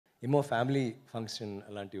ఏమో family function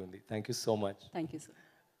అలాంటివి ఉంది. Thank you so much. Thank you sir.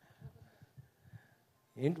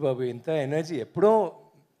 ఏంటి బాబు ఇంత ఎనర్జీ? ఎప్పుడో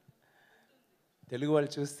తెలుగు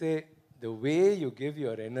వాళ్ళు చూస్తే the way you give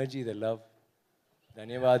your energy, the love.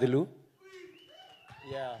 ధన్యవాదాలు.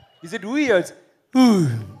 Yeah is it years?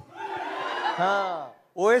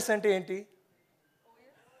 OS అంటే ఏంటి?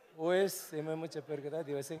 ఓఎస్ ఏమేమో చెప్పారు కదా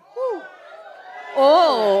దివసే. ఓ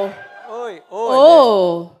ఓయ్ ఓ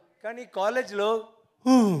కానీ కాలేజ్లో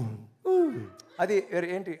అది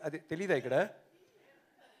ఏంటి అది తెలీదా? ఇక్కడ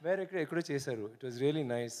వేరే ఎక్కడో చేశారు. It was really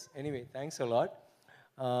nice. Anyway thanks a lot.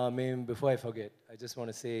 మేము before I forget I just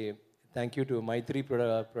want say thank you to Mythri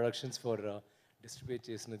productions for distribute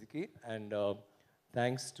చేసినందుకు. And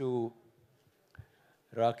thanks to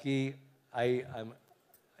Rocky.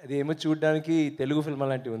 అది ఏమో చూడడానికి తెలుగు ఫిల్మ్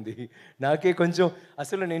అలాంటివి ఉంది. నాకే కొంచెం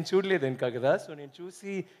అసలు నేను చూడలేదు ఇంకా కదా, సో నేను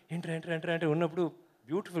చూసి ఏంటంటే ఉన్నప్పుడు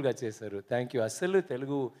బ్యూటిఫుల్గా చేశారు. Thank you. అసలు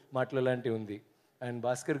తెలుగు మాటలు లాంటివి ఉంది. అండ్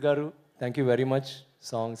భాస్కర్ గారు thank you very much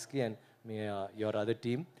సాంగ్స్కి and me your other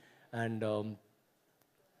team. And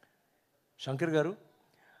Shankar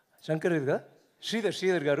కదా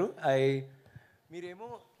శ్రీధర్ గారు మీరేమో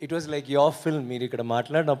it was like your film. మీరు ఇక్కడ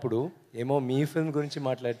మాట్లాడినప్పుడు ఏమో మీ ఫిల్మ్ గురించి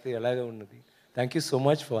మాట్లాడితే ఎలాగ ఉన్నది. Thank you so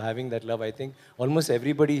much for having that love. I think almost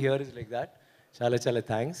everybody here is like that. చాలా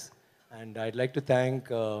thanks. And I'd like to thank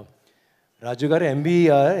రాజు గారు,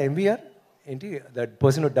 ఎంబీఆర్ ఏంటి that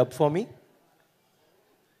person who dub for me,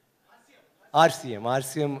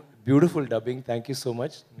 RCM beautiful dubbing. Thank you so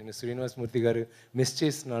much. నేను శ్రీనివాస్ మూర్తి గారు miss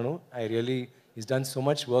చేస్తున్నాను. I really is done so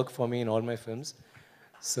much work for me in all my films.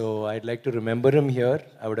 So I'd like to remember him here.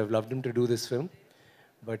 I would have loved him to do this film,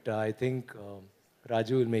 but I think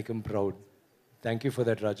Raju will make him proud. Thank you for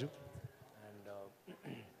that, Raju. And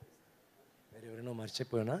ఎవరైనా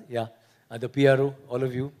మర్చిపోయినా the PRO, all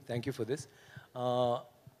of you, thank you for this.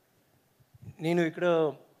 నేను ఇక్కడ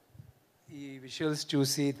ఈ visuals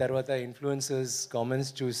చూసి తర్వాత influencers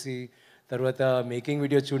comments చూసి తర్వాత making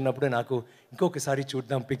video చూడినప్పుడు నాకు ఇంకొకసారి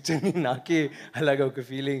చూద్దాం పిక్చర్ని నాకే అలాగే ఒక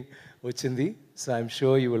ఫీలింగ్ వచ్చింది. So I'm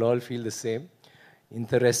sure you will all feel the same.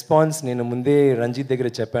 ఇంత రెస్పాన్స్ నేను ముందే రంజిత్ దగ్గర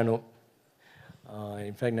చెప్పాను,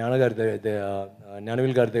 ఇన్ఫ్యాక్ట్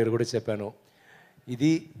జ్ఞానవేల్ గారి దగ్గర కూడా చెప్పాను.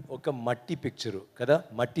 ఇది ఒక మట్టి పిక్చరు కదా,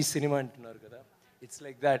 మట్టి సినిమా అంటున్నారు కదా, ఇట్స్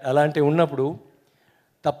లైక్ దాట్. అలాంటి ఉన్నప్పుడు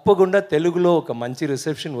తప్పకుండా తెలుగులో ఒక మంచి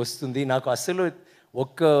రిసెప్షన్ వస్తుంది. నాకు అసలు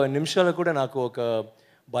ఒక్క నిమిషాలు కూడా నాకు ఒక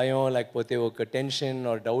భయం లేకపోతే ఒక టెన్షన్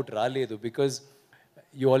ఆర్ డౌట్ రాలేదు. Because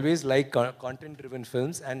you always like content driven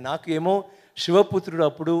films. And నాకు ఏమో శివపుత్రుడు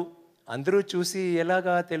అప్పుడు అందరూ చూసి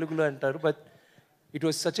ఎలాగా తెలుగులో అంటారు, but it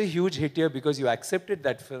was such a huge hit here because you accepted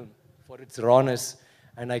that film for its rawness.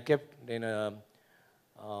 And I kept నేను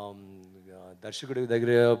దర్శకుడి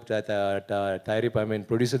దగ్గర తయారీ ఐ మీన్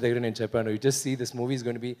ప్రొడ్యూసర్ దగ్గర నేను చెప్పాను, you just see this movie is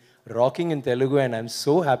going to be rocking in Telugu, and I'm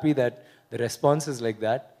so happy that the response is like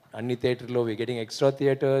that. అన్ని థియేటర్లో we're getting extra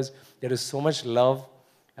theaters, there is so much love.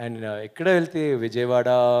 And ఎక్కడ వెళ్తే విజయవాడ,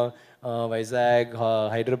 వైజాగ్,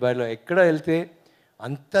 హైదరాబాద్లో ఎక్కడ వెళ్తే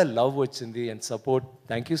అంత love వచ్చింది and support.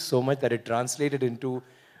 Thank you so much that it translated in to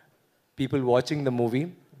people watching the movie.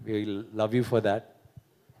 We love you for that.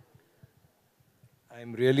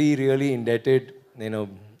 I'm really indebted. నేను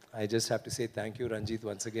I just have to say thank you Ranjith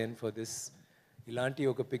once again for this.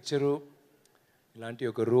 ఇలాంటి ఒక picture, ఇలాంటి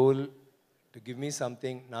ఒక role to give me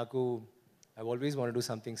something. నాకు I always want do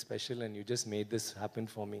something special and you just made this happen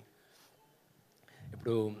for me.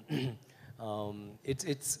 ఇప్పుడు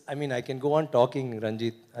it's I mean I can go on talking,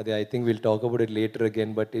 Ranjit. I think we'll talk about it later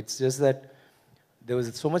again, but it's just that there was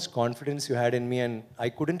so much confidence you had in me and I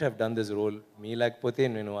couldn't have done this role. Me lekapothe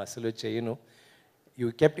nenu asalu cheyanu. You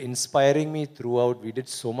kept inspiring me throughout. We did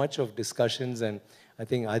so much of discussions and I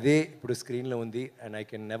think ade ippudu screen lo undi, and I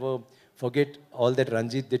can never forget all that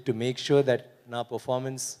Ranjit did to make sure that na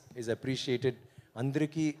performance is appreciated.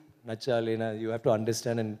 Andariki nachalena, you have to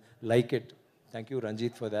understand and like it. Thank you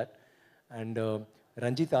Ranjit for that. And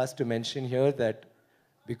Ranjit asked to mention here that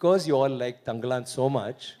because you all like Thangalaan so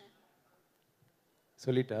much,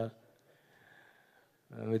 Solita,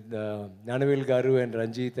 with Gnanavel Garu and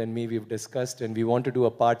Ranjit and me, we've discussed and we want to do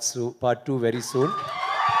a part 2 very soon.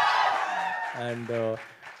 And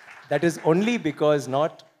that is only because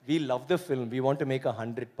not we love the film, we want to make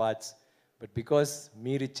 100 parts, but because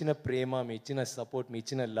meer ichina prema, mee ichina support, mee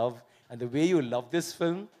ichina love, and the way you love this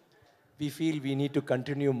film, we feel we need to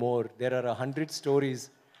continue more. There are 100 stories.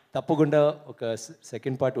 Tappagunda oka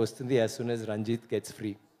second part vastundi as soon as Ranjit gets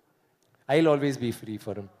free. I'll always be free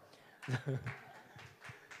for him.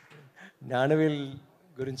 Gnanavel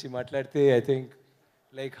gurinchi matladte, I think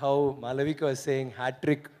like how Malavika was saying, hat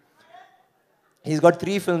trick. He's got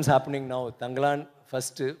 3 films happening now. Thangalaan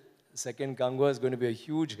first, Second, Gangwa is going to be a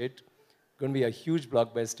huge hit, going to be a huge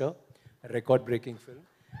blockbuster, a record-breaking film.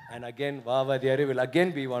 And again, Vava Diare will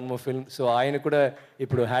again be one more film. So ఆయన కూడా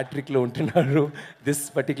ఇప్పుడు హ్యాట్రిక్లో ఉంటున్నారు. This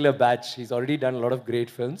particular batch, he's already done a lot of great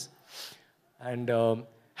films. And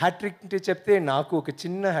hat trick అంటే చెప్తే నాకు ఒక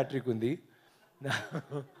చిన్న hat trick ఉంది.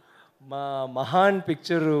 మా మహాన్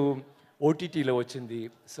పిక్చరు ఓటీటీలో వచ్చింది.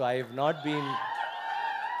 So I have not been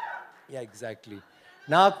exactly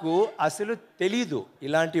నాకు అసలు తెలీదు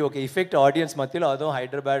ఇలాంటి ఒక ఇఫెక్ట్ ఆడియన్స్ మధ్యలో అదో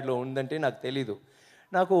హైదరాబాద్లో ఉందంటే నాకు తెలీదు.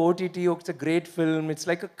 నాకు ఓటీటీ ఒక great film, it's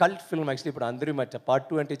like a cult film actually. ఇప్పుడు అందరూ పార్ట్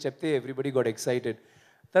 2 అంటే చెప్తే ఎవ్రీబడి గాట్ ఎక్సైటెడ్.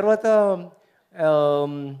 తర్వాత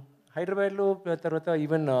హైదరాబాద్లో తర్వాత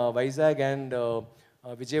ఈవెన్ వైజాగ్ అండ్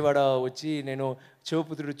విజయవాడ వచ్చి నేను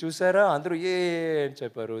శివపుత్రుడు చూసారా అందరూ ఏ అని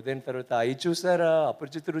చెప్పారు. దెన్ తర్వాత అయి చూసారా,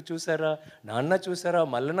 అపరిచితుడు చూసారా, నాన్న చూసారా,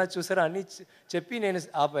 మల్లన్న చూసారా అని చెప్పి నేను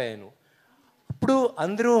ఆపాను. ఇప్పుడు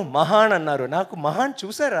అందరూ మహాన్ అన్నారు. నాకు మహాన్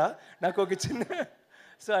చూసారా నాకు ఒక చిన్న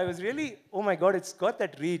so I was really oh my God it's got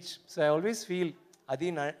that reach. So I always feel అది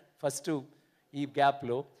నా ఫస్ట్ ఈ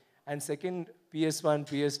గ్యాప్లో. And second PS1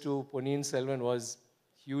 PS2 Ponniyin Selvan was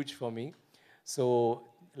huge for me. So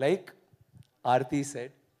like Aarti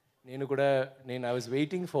said నేను I was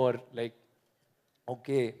waiting for like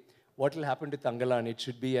okay what will happen to Thangalaan, it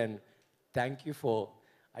should be. And thank you for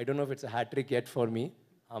I don't know if it's a hat trick yet for me.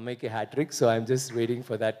 I'll make a hat trick, so I'm just waiting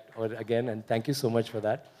for that or again, and thank you so much for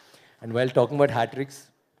that. And while talking about hat tricks,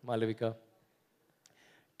 Malavika,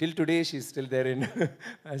 till today she's still there in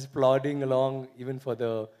as plodding along even for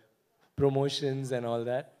the promotions and all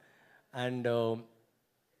that. And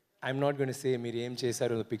I'm not going to say మీరు ఏం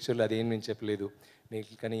చేశారు పిక్చర్లో అదేం నేను చెప్పలేదు.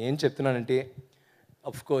 నేను కానీ ఏం చెప్తున్నానంటే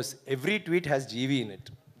of course every tweet has GV in it.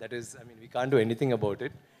 That is, I mean, we can't do anything about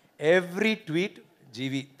it. Every tweet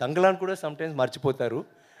జీవి. తంగలాన్ కూడా సమ్టైమ్స్ మర్చిపోతారు.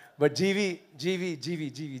 But G V G V G V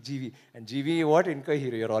G V G V and G V what ఇంకా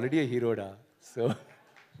hero, you're already a హీరోడా. So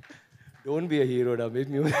don't be a హీరోడా, make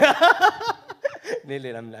me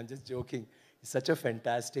లేదు I'm just joking. Such a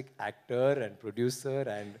fantastic actor and producer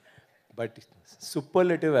and but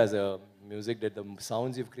superlative as a music that the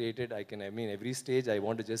sounds you've created, I mean every stage I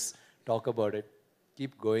want to just talk about it,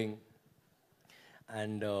 keep going.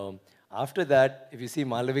 And after that, if you see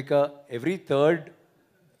Malavika, every third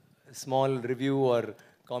small review or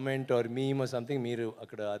comment or meme or something, మీరు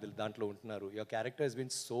అక్కడ దాంట్లో ఉంటున్నారు. Your character has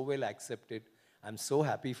been so well accepted. I'm so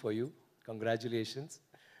happy for you. Congratulations.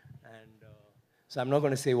 And so I'm not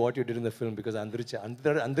going to say what you did in the film because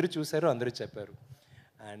అందరూ చూసారు, అందరూ చెప్పారు.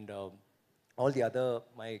 And all the other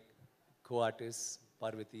my co-artists,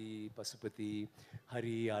 Parvati, Pasupati,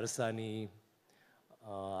 Hari, Arasani,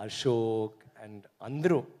 Ashok, and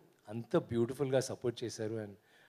అందరూ అంత బ్యూటిఫుల్గా support చేశారు. And